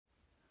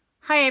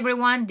Hi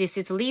everyone, this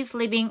is Liz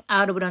living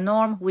out of the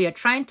norm. We are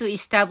trying to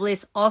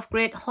establish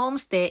off-grid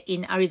homestay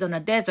in Arizona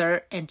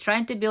desert and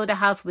trying to build a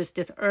house with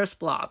this earth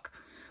block.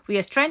 We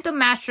are trying to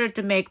master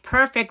to make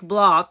perfect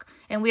block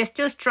and we are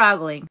still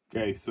struggling.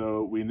 Okay,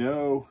 so we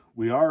know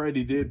we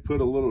already did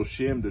put a little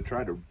shim to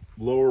try to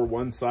lower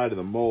one side of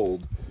the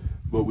mold,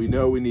 but we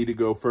know we need to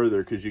go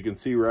further because you can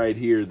see right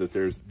here that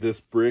there's this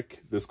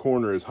brick, this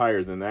corner is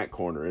higher than that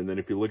corner. And then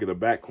if you look at the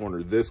back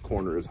corner, this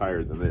corner is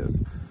higher than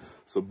this.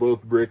 So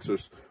both bricks are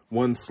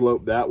one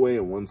slope that way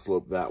and one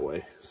slope that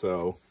way.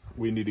 So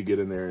we need to get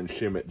in there and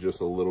shim it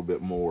just a little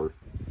bit more.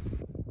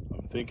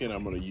 I'm thinking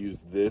I'm going to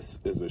use this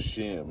as a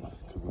shim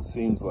because it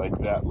seems like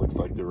that looks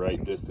like the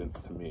right distance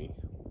to me.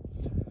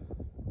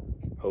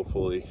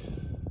 Hopefully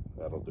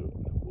that'll do it.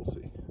 We'll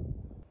see.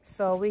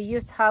 So we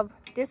used to have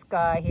this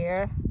guy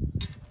here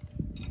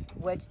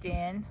wedged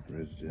in.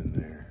 Wedged in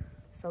there.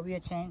 So we are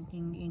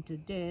changing into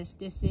this.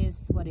 This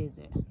is, what is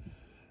it?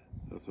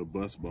 That's a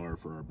bus bar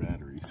for our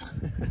batteries.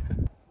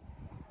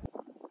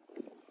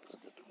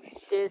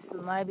 This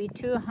might be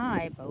too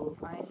high, but we'll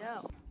find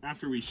out.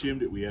 After we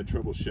shimmed it, we had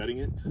trouble shutting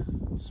it.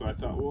 So I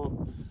thought,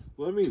 well,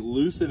 let me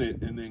loosen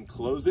it and then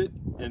close it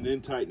and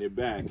then tighten it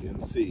back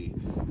and see.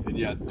 And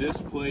yeah,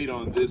 this plate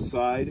on this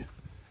side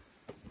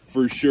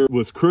for sure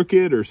was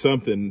crooked or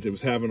something. It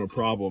was having a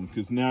problem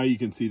because now you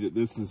can see that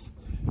this is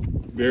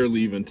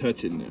barely even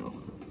touching now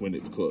when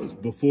it's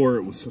closed. Before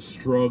it was a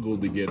struggle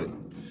to get it.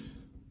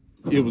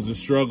 It was a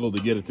struggle to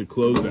get it to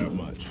close that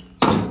much.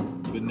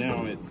 But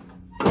now it's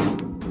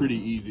pretty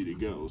easy to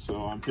go.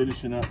 So I'm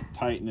finishing up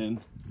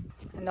tightening.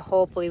 And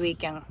hopefully we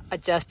can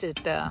adjust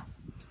the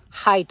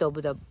height of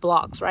the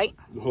blocks, right?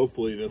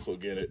 Hopefully this will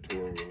get it to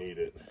where we need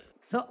it.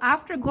 So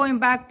after going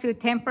back to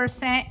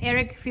 10%,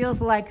 Eric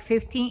feels like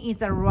 15 is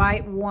the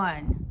right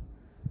one.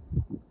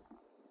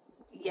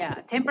 Yeah,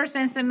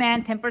 10%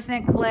 cement,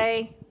 10%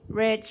 clay,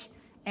 rich,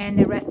 and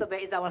the rest of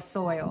it is our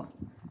soil.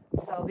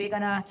 So we're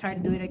gonna try to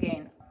do it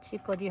again.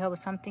 Chico, do you have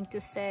something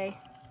to say?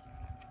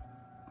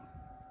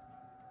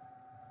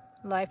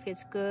 Life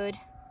is good.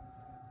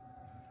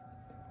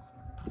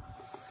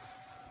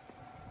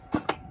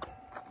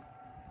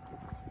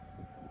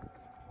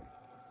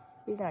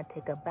 We're gonna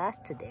take a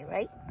bath today,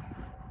 right?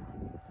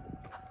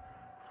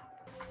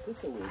 This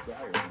is a little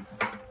drier.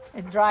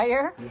 A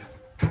dryer? Yeah.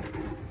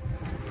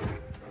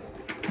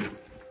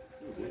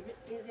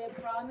 Is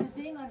it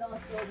promising or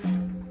not?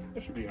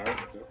 That should be hard.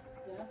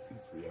 Yeah.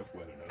 That's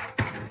wet enough.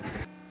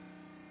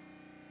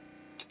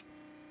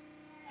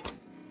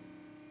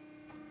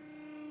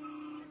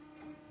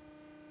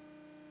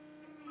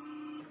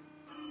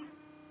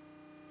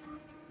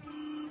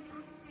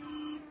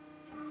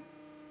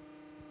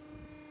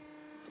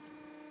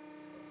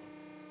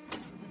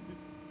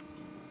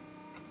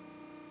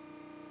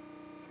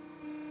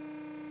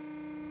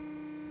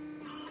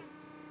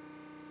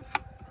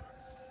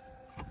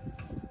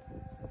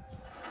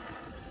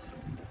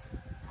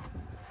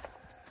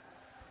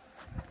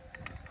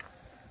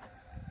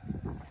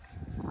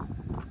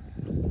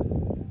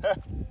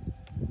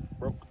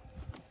 Broke.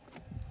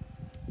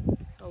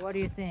 So what do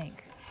you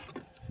think?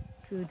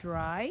 Too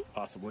dry?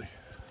 Possibly.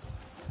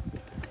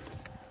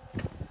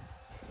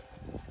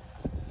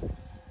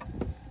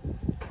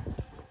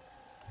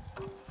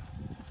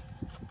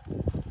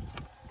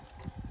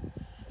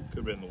 Could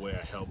have been the way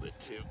I held it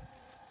too.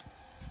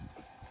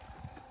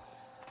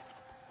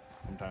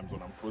 Sometimes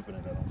when I'm flipping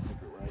it, I don't flip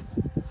it right.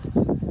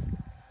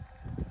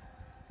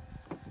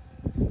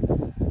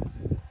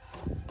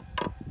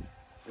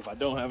 If I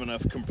don't have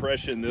enough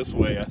compression this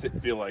way, I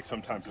feel like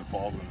sometimes it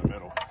falls in the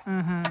middle.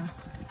 Mm-hmm.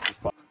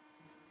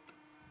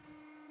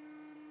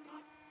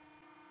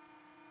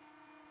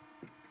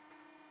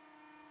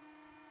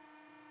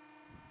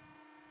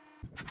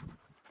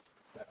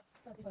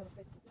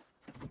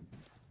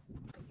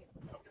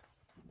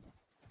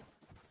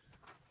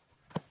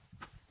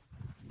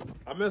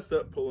 I messed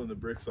up pulling the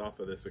bricks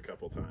off of this a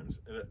couple times,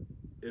 and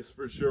it's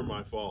for sure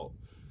my fault.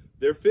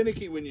 They're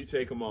finicky when you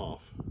take them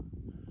off.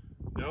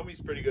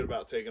 Naomi's pretty good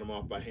about taking them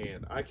off by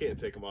hand. I can't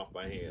take them off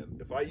by hand.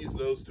 If I use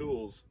those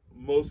tools,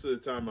 most of the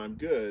time I'm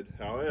good.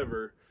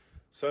 However,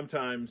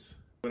 sometimes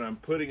when I'm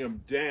putting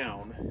them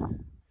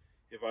down,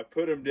 if I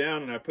put them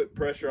down and I put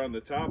pressure on the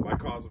top, I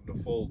cause them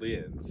to fold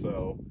in.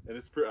 So, and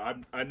it's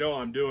I know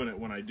I'm doing it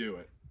when I do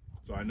it.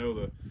 So I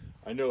know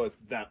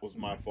that was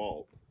my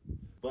fault.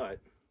 But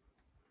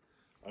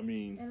I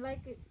mean, And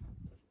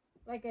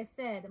like I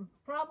said,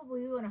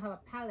 probably we're gonna have a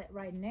pallet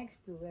right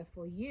next to it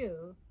for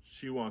you.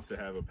 she wants to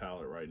have a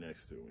pallet right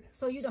next to me.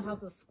 So you don't have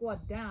to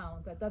squat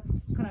down. That's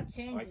kind of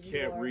changes. I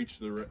can't reach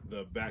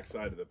the back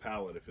side of the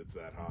pallet if it's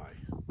that high.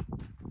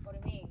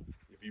 What do you mean?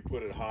 If you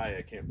put it high,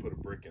 I can't put a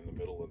brick in the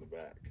middle and the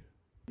back.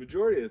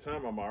 Majority of the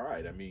time, I'm all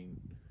right. I mean,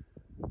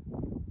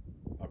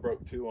 I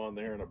broke 2 on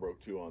there and I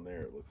broke 2 on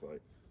there, it looks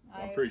like.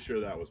 I'm pretty sure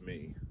that was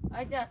me.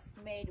 I just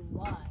made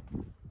 1,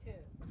 2,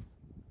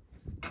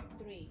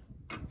 3.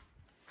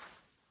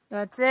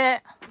 That's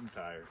it. I'm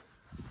tired.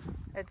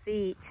 Let's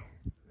eat.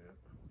 Yep.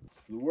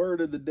 So the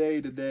word of the day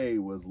today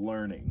was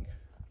learning.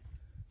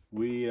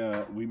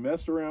 We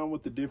messed around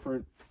with the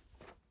different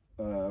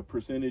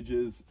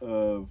percentages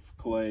of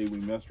clay. We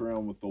messed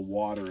around with the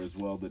water as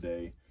well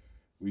today.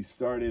 We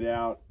started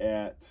out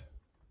at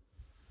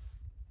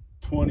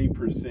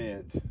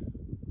 20%.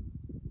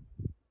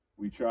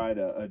 We tried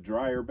a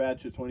drier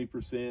batch at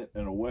 20%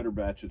 and a wetter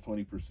batch at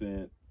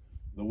 20%.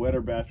 The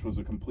wetter batch was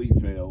a complete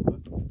fail.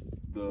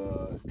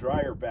 The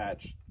drier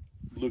batch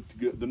looked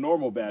good. The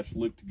normal batch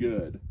looked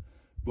good,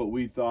 but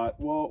we thought,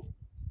 well,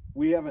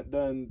 we haven't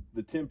done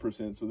the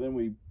 10%, so then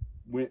we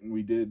went and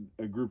we did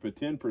a group of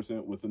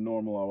 10% with a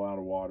normal amount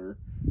of water.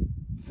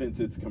 Since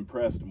it's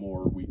compressed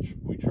more, we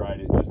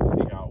tried it just to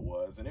see how it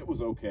was, and it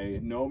was okay.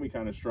 Naomi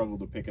kind of struggled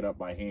to pick it up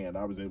by hand.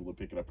 I was able to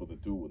pick it up with a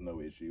tool with no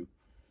issue.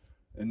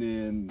 And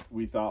then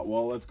we thought,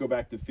 well, let's go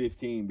back to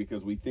 15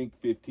 because we think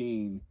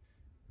 15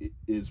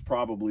 is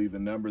probably the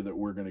number that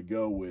we're going to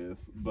go with.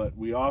 But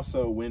we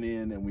also went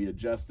in and we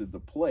adjusted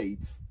the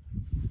plates,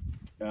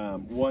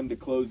 one to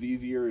close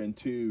easier and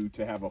two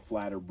to have a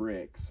flatter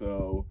brick.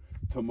 So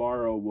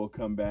tomorrow we'll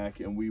come back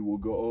and we will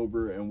go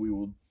over and we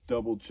will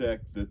double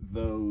check that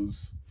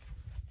those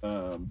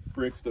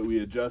bricks that we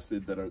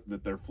adjusted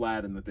that they're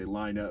flat and that they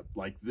line up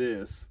like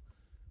this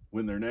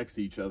when they're next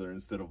to each other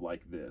instead of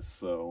like this.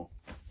 So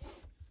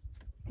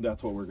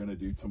that's what we're going to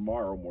do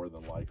tomorrow, more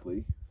than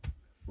likely.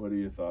 What are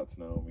your thoughts,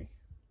 Naomi?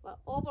 Well,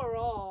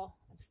 overall,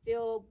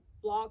 still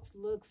blocks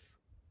looks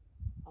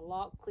a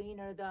lot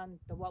cleaner than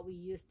what we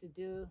used to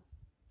do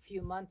a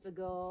few months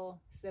ago,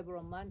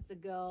 several months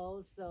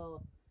ago.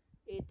 So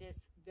it is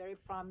very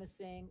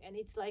promising, and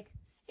it's like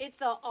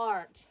it's an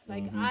art.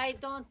 Like I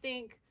don't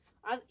think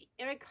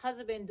Erik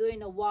has been doing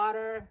the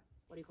water,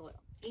 what do you call it,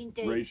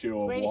 intake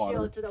ratio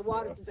to the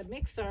water to the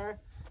mixer.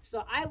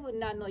 So I would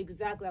not know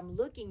exactly. I'm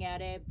looking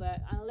at it,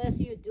 but unless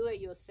you do it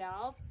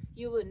yourself,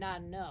 you would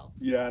not know.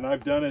 Yeah, and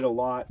I've done it a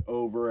lot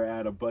over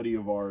at a buddy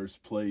of ours'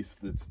 place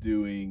that's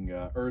doing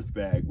earth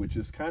bag, which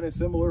is kind of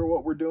similar to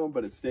what we're doing,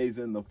 but it stays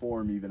in the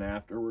form even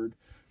afterward.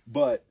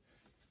 But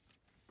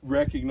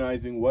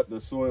recognizing what the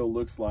soil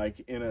looks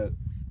like in a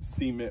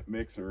cement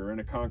mixer or in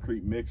a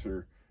concrete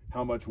mixer,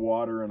 how much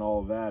water and all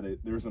of that,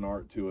 there's an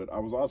art to it. I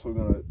was also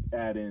going to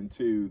add in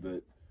too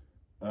that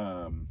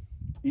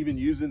even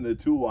using the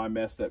tool, I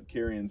messed up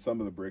carrying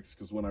some of the bricks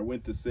because when I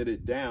went to sit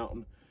it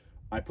down,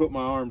 I put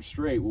my arm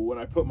straight. Well, when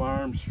I put my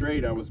arm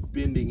straight, I was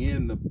bending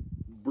in the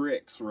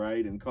bricks,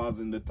 right, and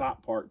causing the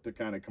top part to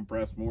kind of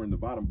compress more than the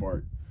bottom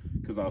part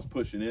because I was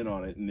pushing in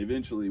on it. And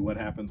eventually what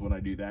happens when I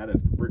do that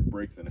is the brick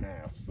breaks in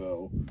half.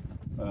 So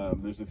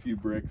there's a few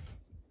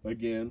bricks,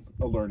 again,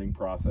 a learning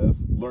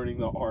process, learning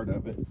the art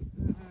of it,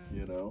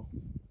 you know.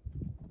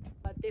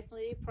 But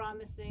definitely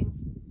promising.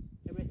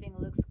 Everything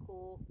looks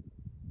cool.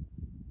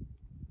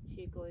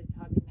 Chico is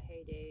having a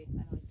heyday. I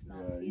know it's not.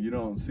 Yeah, you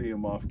don't see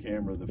him off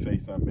camera. The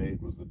face I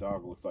made was the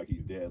dog looks like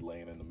he's dead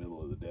laying in the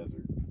middle of the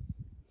desert.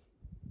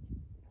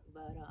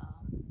 But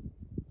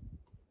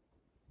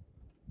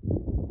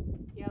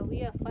yeah,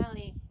 we are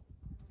finally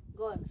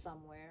going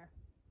somewhere.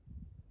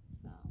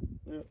 So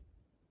yeah.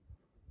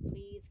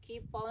 Please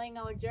keep following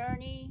our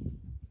journey.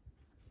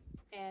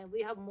 And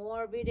we have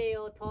more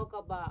video talk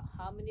about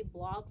how many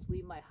blocks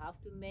we might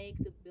have to make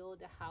to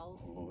build a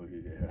house. Oh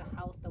yeah. The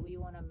house that we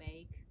want to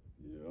make.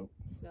 Yep.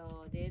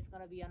 So there's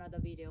gonna be another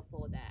video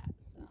for that.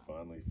 So we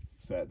finally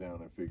sat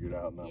down and figured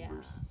out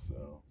numbers. Yeah.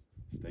 So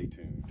stay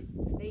tuned.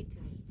 Stay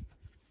tuned.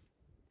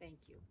 Thank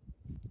you.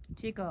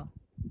 Chico.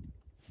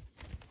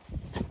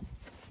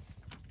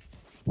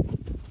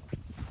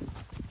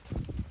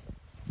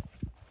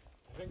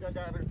 I think I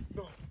got it.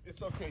 No,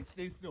 it's okay.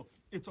 Stay still.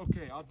 It's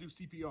okay. I'll do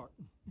CPR.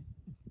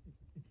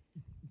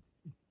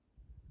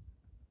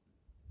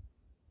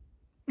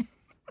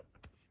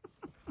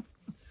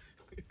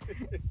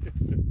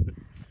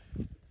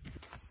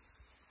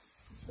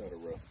 Had a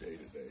rough day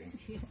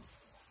today.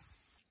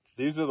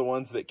 These are the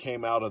ones that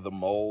came out of the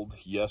mold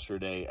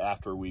yesterday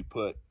after we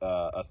put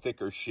a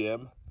thicker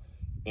shim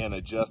and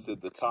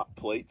adjusted the top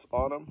plates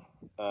on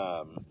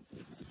them.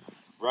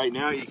 Right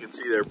now you can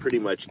see they're pretty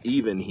much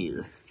even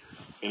here.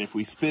 And if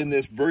we spin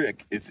this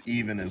brick, it's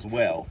even as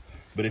well.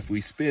 But if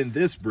we spin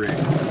this brick,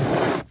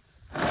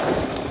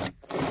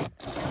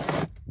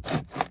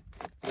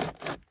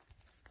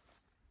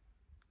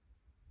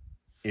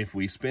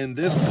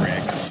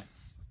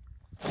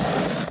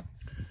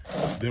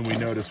 then we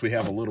notice we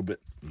have a little bit,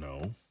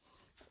 no.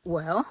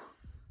 Well.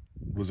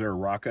 Was there a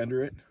rock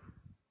under it?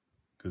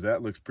 Because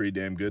that looks pretty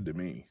damn good to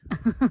me.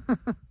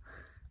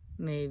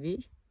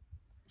 Maybe.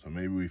 So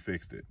maybe we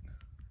fixed it.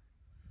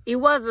 It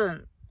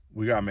wasn't.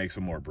 We got to make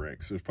some more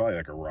bricks. There's probably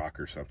like a rock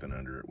or something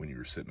under it when you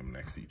were sitting them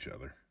next to each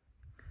other.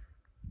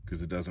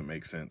 Because it doesn't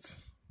make sense.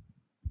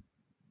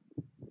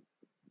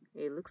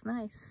 It looks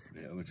nice.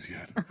 Yeah, it looks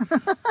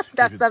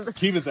good.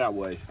 Keep it that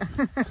way.